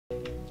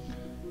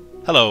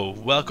Hello,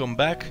 welcome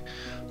back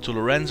to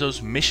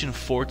Lorenzo's Mission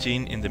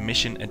 14 in the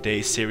Mission a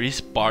Day series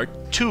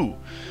Part 2.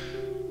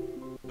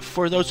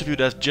 For those of you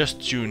that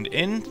just tuned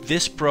in,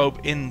 this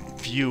probe in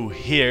view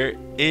here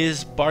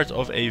is part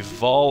of a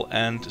VAL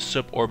and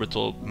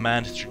suborbital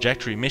manned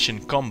trajectory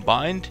mission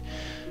combined.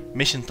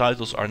 Mission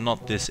titles are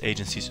not this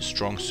agency's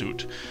strong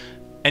suit.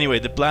 Anyway,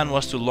 the plan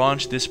was to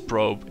launch this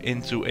probe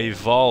into a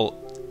VAL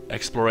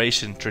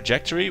exploration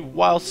trajectory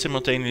while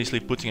simultaneously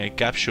putting a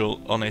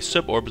capsule on a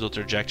suborbital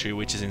trajectory,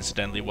 which is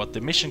incidentally what the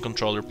mission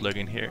controller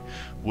plugin here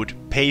would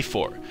pay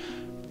for.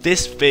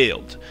 This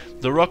failed.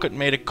 The rocket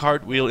made a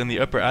cartwheel in the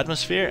upper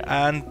atmosphere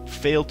and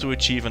failed to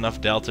achieve enough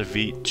delta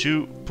V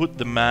to put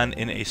the man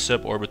in a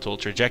suborbital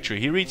trajectory.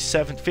 He reached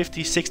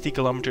 50-60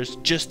 kilometers,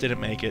 just didn't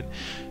make it.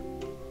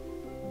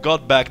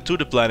 Got back to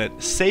the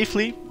planet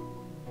safely,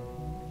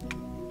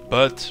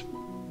 but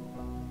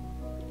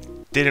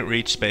didn't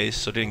reach space,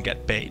 so didn't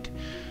get paid.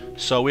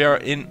 So we are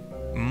in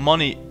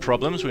money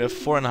problems. We have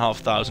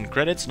 4,500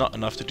 credits, not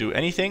enough to do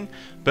anything,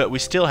 but we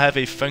still have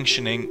a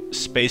functioning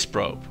space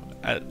probe.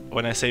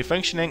 When I say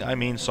functioning, I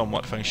mean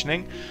somewhat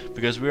functioning,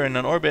 because we're in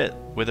an orbit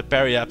with a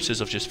periapsis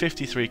of just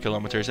 53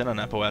 kilometers and an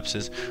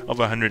apoapsis of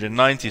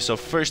 190. So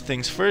first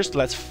things first,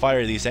 let's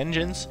fire these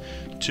engines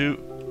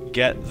to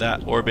get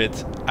that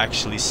orbit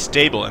actually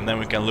stable, and then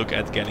we can look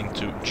at getting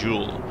to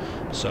Joule.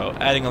 So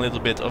adding a little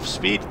bit of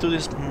speed to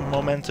this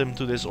momentum,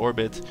 to this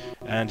orbit,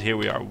 and here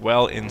we are,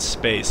 well in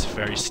space,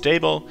 very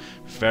stable,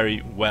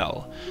 very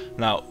well.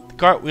 Now,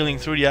 cartwheeling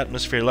through the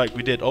atmosphere like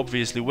we did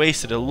obviously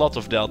wasted a lot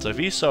of delta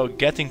V, so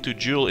getting to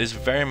Joule is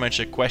very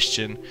much a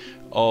question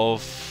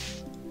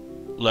of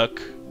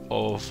luck,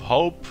 of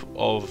hope,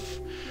 of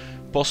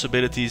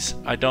possibilities.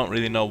 I don't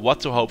really know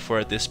what to hope for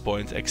at this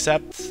point,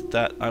 except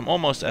that I'm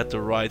almost at the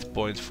right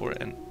point for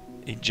an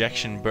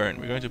ejection burn.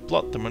 We're going to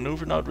plot the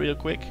maneuver node real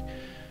quick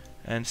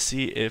and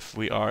see if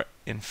we are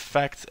in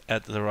fact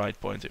at the right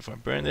point. If I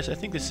burn this, I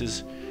think this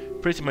is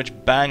pretty much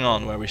bang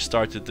on where we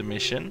started the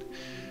mission.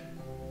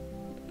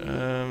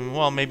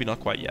 Well, maybe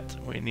not quite yet.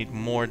 We need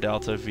more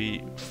delta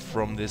V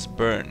from this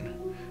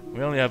burn.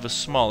 We only have a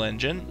small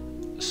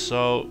engine,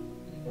 so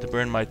the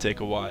burn might take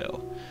a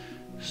while.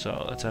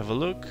 So let's have a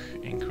look,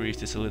 increase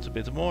this a little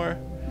bit more,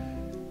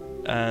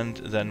 and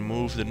then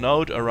move the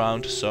node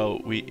around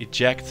so we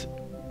eject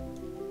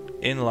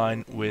in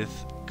line with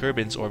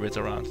Kerbin's orbit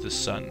around the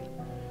Sun.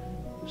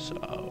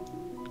 So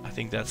I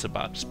think that's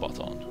about spot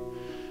on.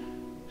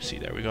 See,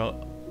 there we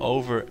go,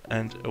 over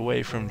and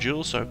away from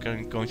Joule, so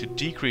I'm going to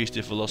decrease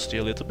the velocity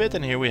a little bit,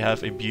 and here we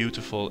have a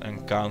beautiful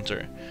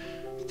encounter.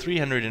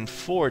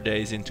 304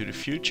 days into the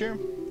future.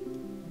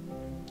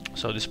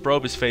 So this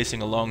probe is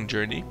facing a long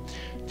journey.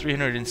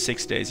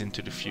 306 days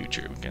into the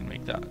future, we can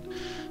make that.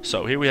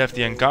 So here we have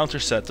the encounter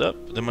set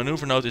up. The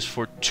maneuver node is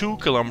for 2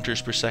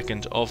 kilometers per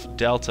second of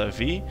delta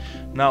V.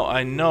 Now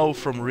I know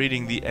from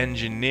reading the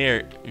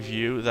engineer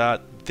view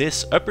that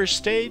this upper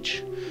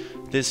stage,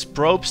 this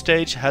probe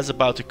stage, has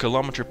about 1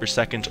 kilometer per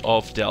second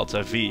of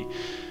delta V.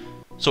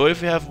 So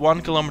if we have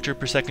 1 kilometer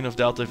per second of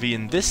delta V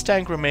in this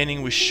tank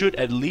remaining, we should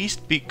at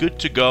least be good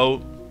to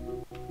go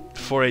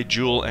for a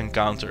Joule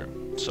encounter.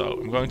 So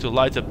I'm going to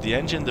light up the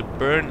engine. The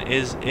burn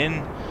is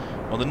in,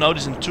 well, the node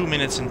is in 2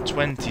 minutes and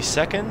 20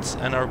 seconds,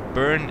 and our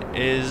burn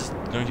is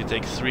going to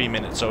take 3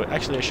 minutes. So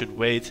actually I should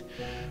wait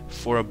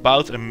for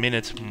about a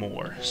minute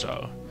more.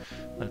 So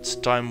let's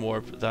time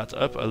warp that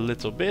up a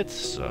little bit.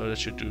 So that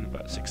should do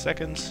about 6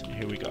 seconds.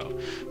 Here we go.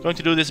 I'm going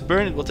to do this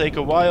burn. It will take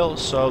a while,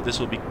 so this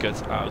will be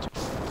cut out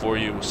for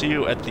you. See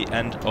you at the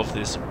end of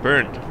this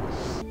burn.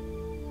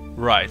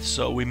 Right,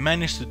 so we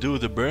managed to do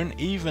the burn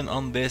even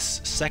on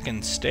this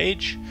second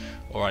stage,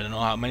 or I don't know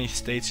how many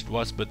stages it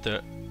was, but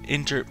the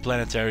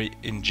interplanetary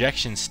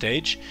injection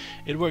stage.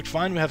 It worked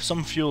fine. We have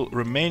some fuel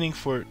remaining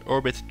for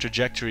orbit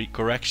trajectory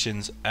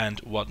corrections and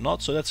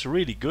whatnot, so that's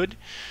really good.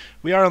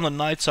 We are on the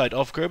night side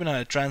of Kerbal, and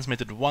I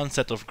transmitted one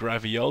set of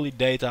Gravioli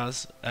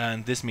datas,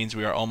 and this means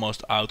we are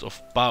almost out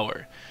of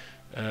power.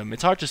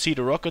 It's hard to see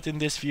the rocket in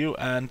this view,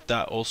 and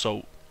that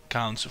also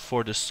counts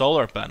for the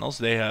solar panels.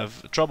 They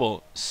have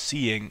trouble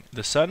seeing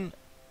the sun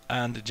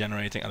and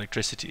generating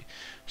electricity.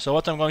 So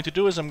what I'm going to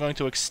do is I'm going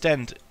to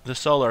extend the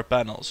solar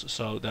panels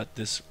so that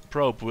this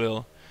probe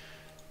will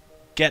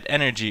get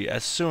energy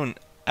as soon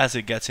as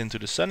it gets into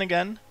the sun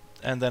again,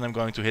 and then I'm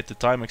going to hit the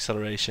time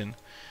acceleration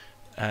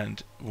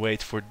and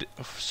wait for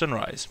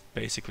sunrise,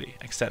 basically.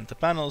 Extend the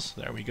panels,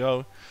 there we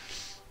go,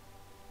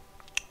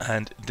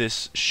 and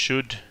this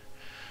should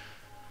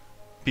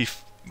be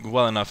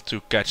well enough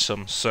to catch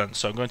some sun.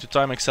 So I'm going to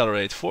time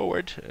accelerate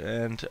forward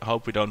and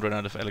hope we don't run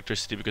out of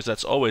electricity, because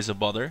that's always a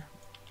bother.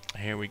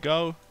 Here we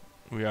go.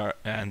 We are,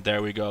 and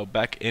there we go,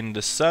 back in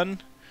the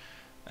sun,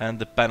 and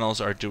the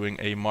panels are doing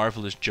a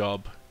marvelous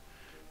job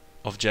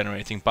of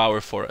generating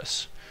power for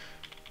us.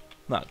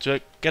 Now,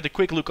 to get a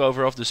quick look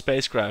over of the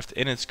spacecraft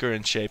in its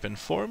current shape and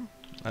form,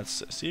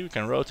 let's see, we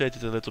can rotate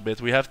it a little bit.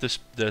 We have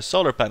the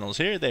solar panels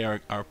here, they are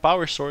our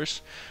power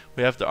source.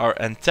 We have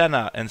our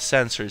antenna and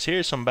sensors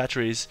here, some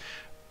batteries,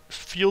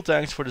 fuel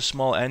tanks for the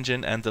small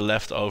engine, and the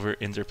leftover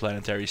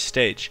interplanetary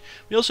stage.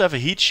 We also have a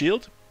heat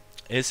shield.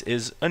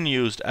 is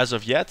unused as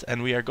of yet,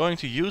 and we are going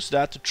to use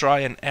that to try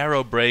an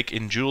aero brake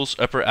in Joule's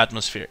upper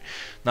atmosphere.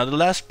 Now the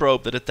last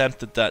probe that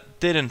attempted that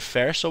didn't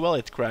fare so well,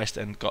 it crashed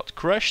and got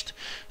crushed,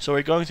 so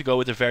we're going to go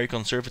with a very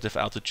conservative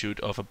altitude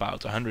of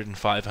about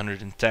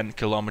 105-110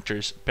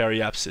 kilometers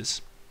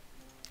periapsis.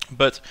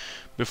 But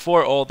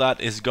before all that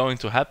is going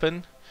to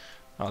happen,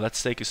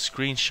 let's take a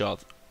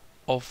screenshot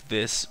of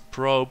this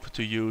probe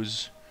to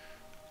use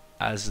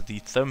as the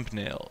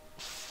thumbnail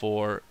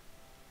for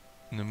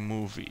the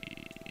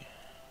movie.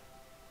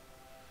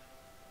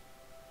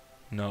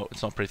 No,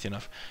 it's not pretty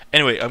enough.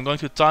 Anyway, I'm going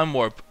to time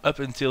warp up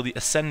until the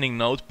ascending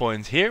node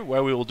point here,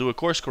 where we will do a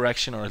course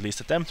correction, or at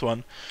least attempt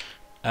one,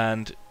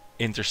 and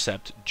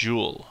intercept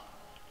Joule.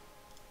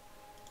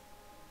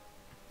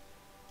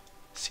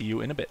 See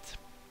you in a bit.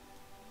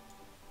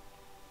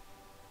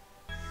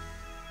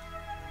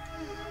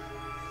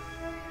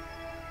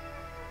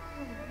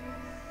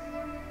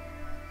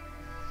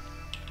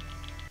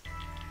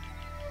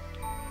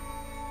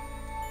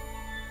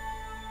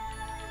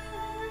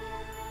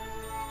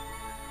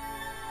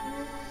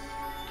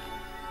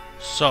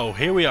 So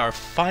here we are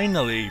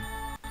finally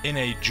in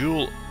a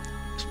Joule,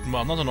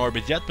 well, not an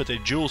orbit yet, but a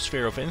Joule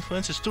sphere of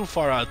influence. It's too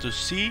far out to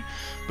see,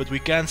 but we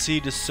can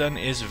see the sun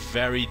is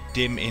very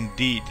dim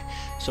indeed.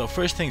 So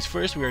first things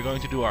first, we are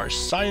going to do our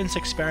science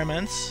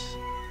experiments,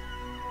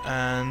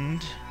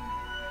 and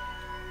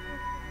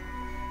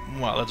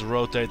well, let's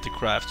rotate the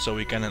craft so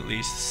we can at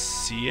least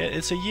see it.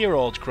 It's a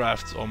year-old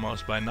craft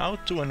almost by now,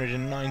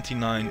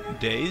 299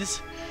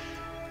 days.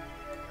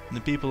 The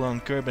people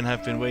on Kerbal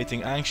have been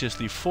waiting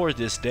anxiously for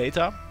this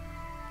data,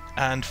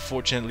 and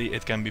fortunately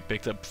it can be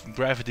picked up.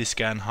 Gravity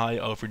scan high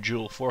over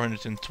Joule,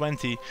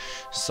 420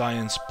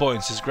 science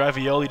points. This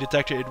gravioli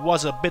detector, it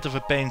was a bit of a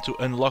pain to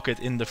unlock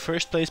it in the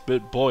first place,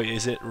 but boy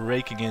is it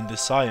raking in the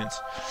science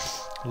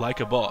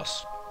like a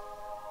boss.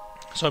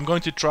 So I'm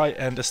going to try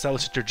and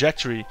establish a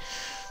trajectory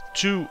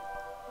to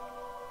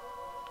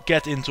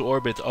get into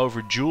orbit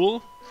over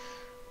Joule,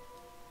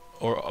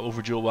 or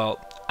over Joule,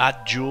 well,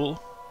 at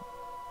Joule,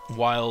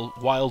 while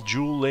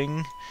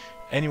Jouling.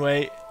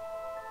 Anyway,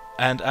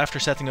 and after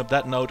setting up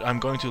that node, I'm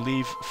going to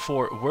leave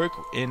for work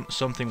in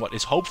something what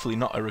is hopefully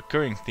not a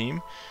recurring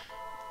theme,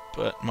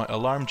 but my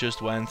alarm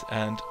just went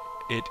and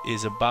it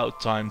is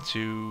about time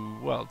to,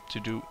 well, to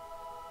do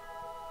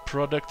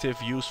productive,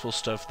 useful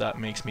stuff that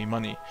makes me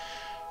money.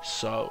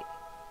 So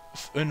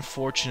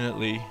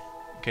unfortunately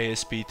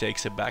KSP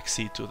takes a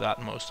backseat to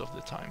that most of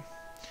the time.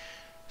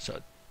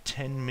 So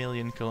 10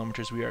 million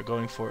kilometers, we are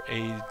going for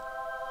a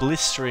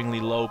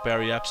blisteringly low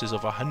periapsis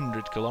of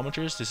 100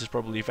 kilometers. This is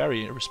probably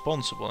very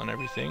irresponsible and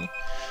everything.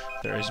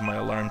 There is my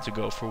alarm to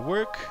go for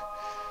work.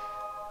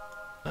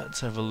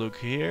 Let's have a look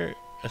here.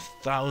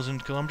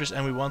 1,000 kilometers,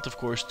 and we want, of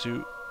course,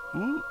 to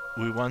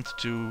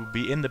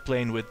be in the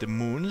plane with the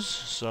moons.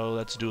 So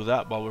let's do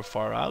that while we're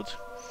far out.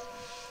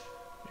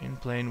 In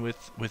plane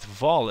with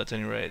Vol at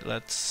any rate.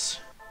 Let's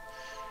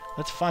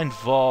find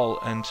Vol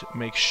and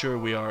make sure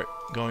we are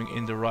going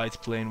in the right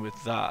plane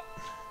with that.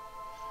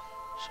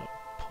 So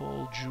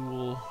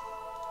Joule.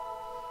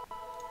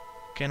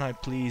 Can I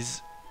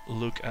please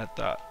look at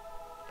that?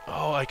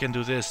 Oh, I can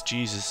do this.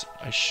 Jesus,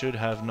 I should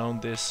have known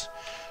this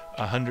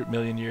 100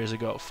 million years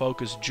ago.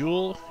 Focus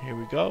Joule. Here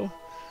we go.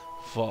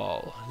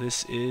 Vol.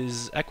 This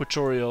is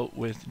equatorial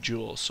with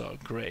Joule, so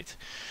great.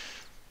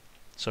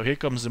 So here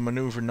comes the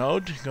maneuver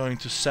node. Going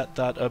to set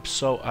that up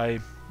so I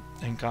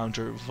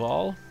encounter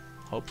Vol,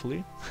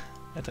 hopefully,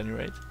 at any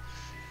rate.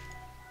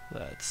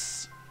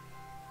 Let's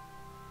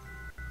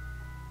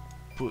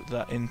put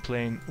that in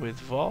plane with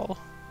Vol,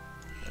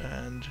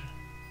 and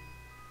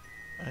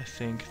I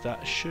think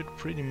that should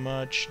pretty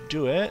much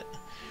do it.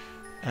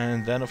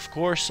 And then of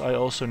course I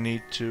also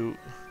need to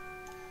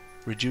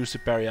reduce the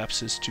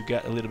periapsis to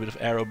get a little bit of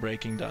aero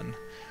braking done.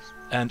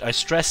 And I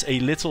stress a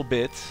little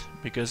bit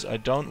because I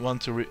don't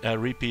want to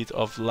repeat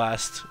of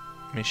last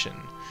mission.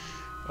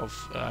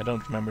 I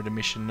don't remember the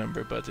mission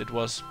number, but it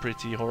was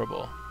pretty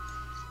horrible.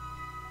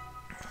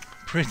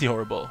 Pretty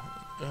horrible.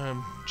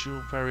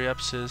 Joule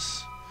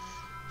periapsis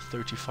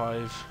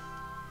 35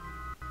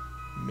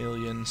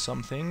 million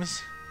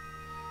somethings.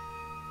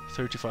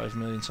 35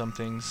 million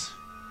somethings.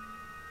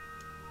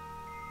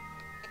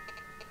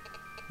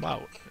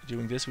 Wow,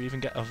 doing this we even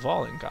get a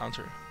Vol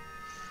encounter.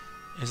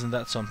 Isn't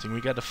that something? We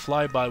get a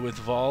flyby with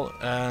Vol,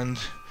 and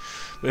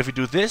if we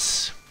do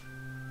this,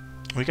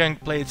 we can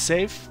play it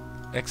safe,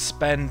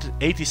 expend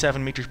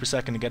 87 meters per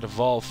second to get a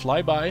Vol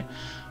flyby.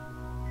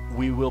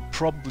 We will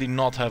probably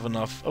not have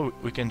enough. Oh,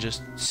 we can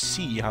just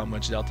see how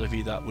much delta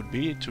V that would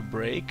be to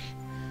break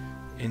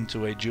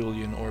into a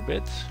Julian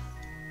orbit.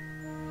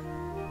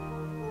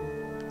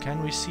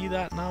 Can we see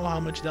that now, how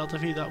much delta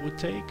V that would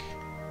take?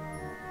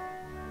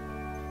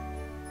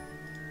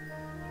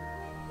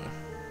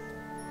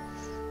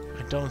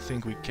 I don't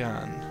think we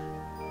can.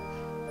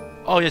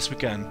 Oh yes, we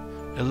can.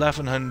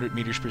 1100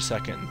 meters per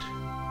second.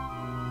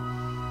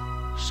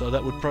 So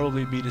that would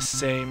probably be the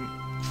same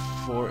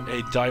for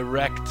a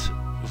direct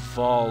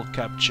Vol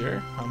capture.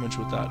 How much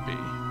would that be?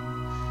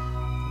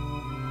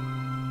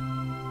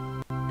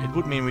 It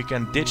would mean we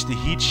can ditch the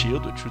heat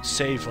shield, which would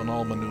save on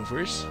all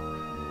maneuvers.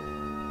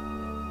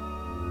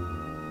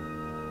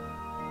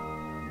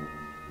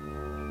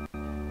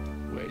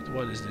 Wait,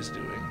 what is this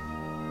doing?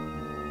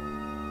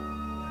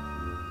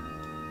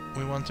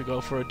 We want to go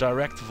for a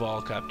direct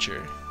vol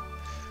capture.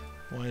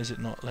 Why is it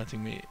not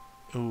letting me?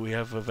 Ooh, we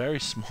have a very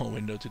small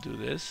window to do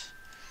this.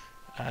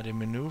 Add a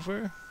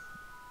maneuver.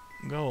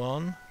 Go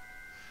on.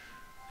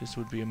 This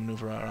would be a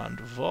maneuver around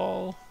the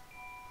vol.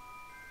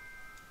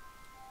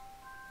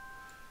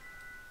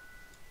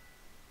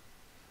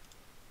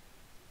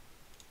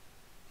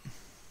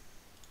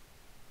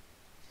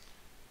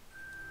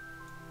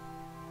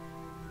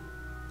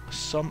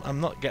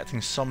 I'm not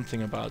getting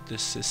something about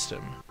this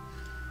system.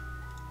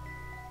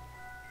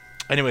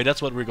 Anyway,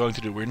 that's what we're going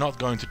to do. We're not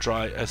going to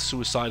try a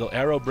suicidal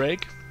arrow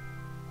break.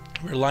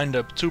 We're lined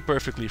up too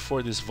perfectly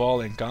for this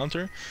vol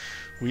encounter.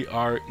 We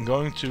are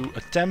going to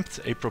attempt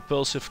a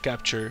propulsive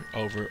capture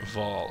over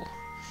vol.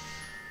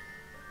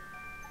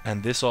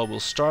 And this all will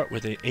start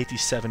with a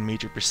 87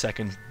 meter per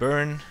second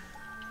burn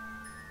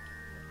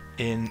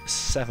in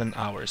 7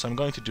 hours. I'm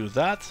going to do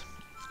that,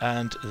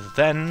 and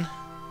then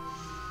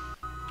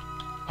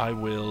I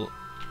will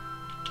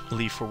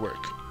leave for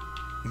work,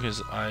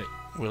 because I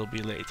will be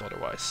late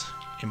otherwise.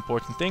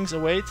 Important things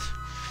await.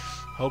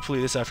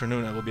 Hopefully this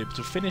afternoon I will be able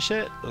to finish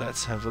it.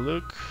 Let's have a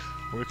look.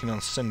 Working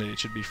on Sunday, it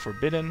should be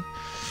forbidden.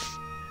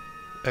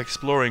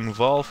 Exploring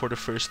vol for the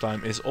first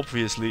time is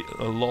obviously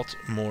a lot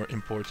more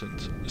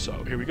important.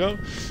 So here we go,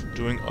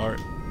 doing our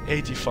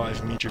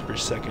 85 meter per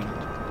second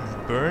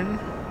burn.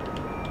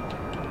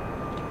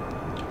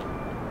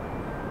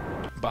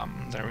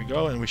 Bam, there we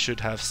go, and we should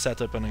have set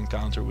up an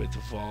encounter with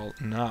vol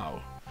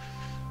now.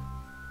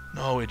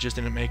 No, it just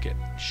didn't make it.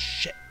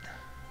 Shit.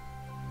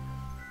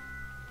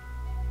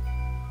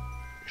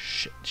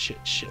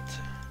 Shit.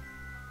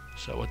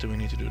 So what do we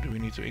need to do? Do we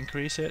need to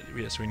increase it?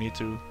 Yes, we need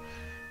to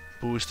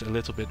boost a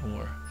little bit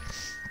more.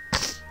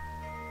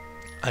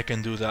 I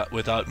can do that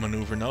without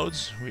maneuver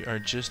nodes. We are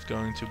just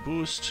going to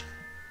boost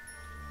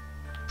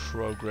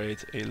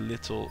prograde a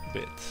little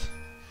bit.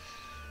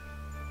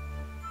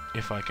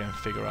 If I can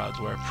figure out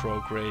where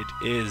prograde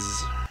is.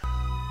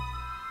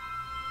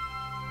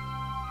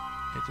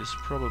 It is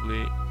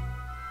probably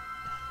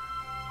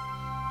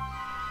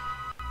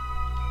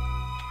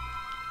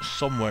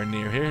somewhere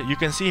near here. You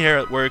can see here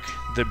at work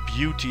the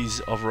beauties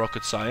of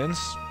rocket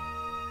science.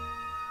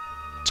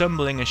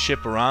 Tumbling a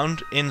ship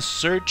around in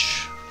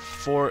search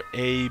for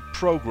a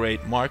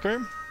prograde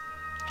marker.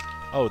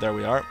 Oh, there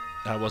we are.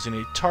 That was in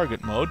a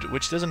target mode,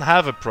 which doesn't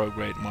have a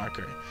prograde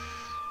marker.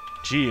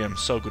 Gee, I'm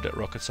so good at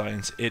rocket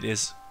science. It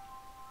is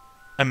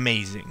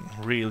amazing,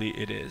 really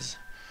it is.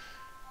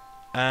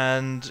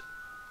 And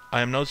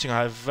I am noticing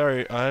I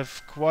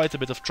have quite a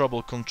bit of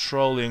trouble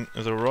controlling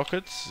the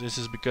rockets. This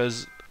is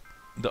because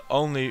the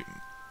only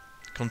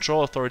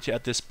control authority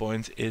at this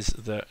point is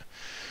the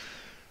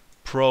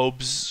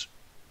probe's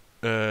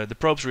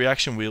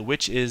reaction wheel,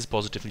 which is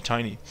positively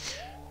tiny.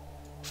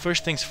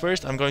 First things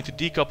first, I'm going to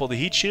decouple the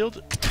heat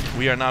shield.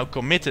 We are now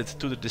committed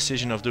to the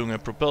decision of doing a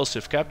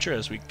propulsive capture,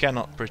 as we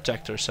cannot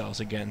protect ourselves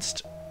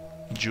against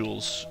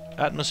Joule's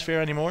atmosphere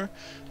anymore,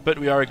 but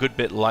we are a good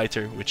bit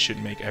lighter, which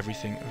should make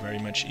everything very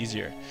much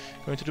easier.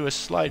 Going to do a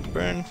slight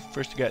burn,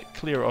 first to get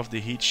clear of the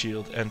heat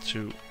shield and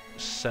to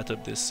set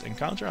up this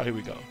encounter. Oh, here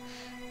we go.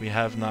 We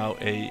have now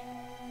a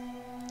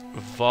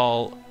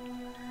vol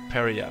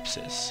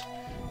periapsis.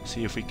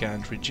 See if we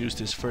can reduce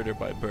this further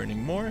by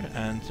burning more,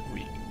 and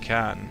we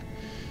can.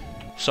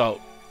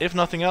 So, if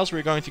nothing else,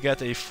 we're going to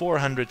get a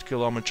 400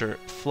 kilometer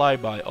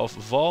flyby of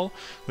vol,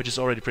 which is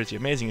already pretty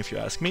amazing if you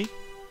ask me.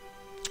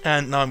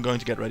 And now I'm going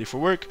to get ready for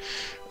work.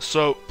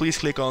 So please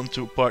click on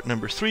to part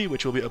number 3,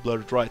 which will be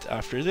uploaded right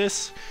after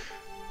this,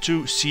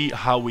 to see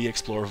how we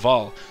explore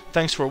vol.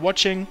 Thanks for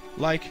watching.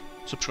 Like,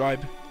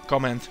 subscribe,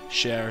 comment,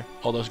 share,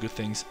 all those good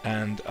things,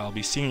 and I'll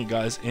be seeing you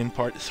guys in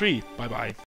part 3. Bye bye.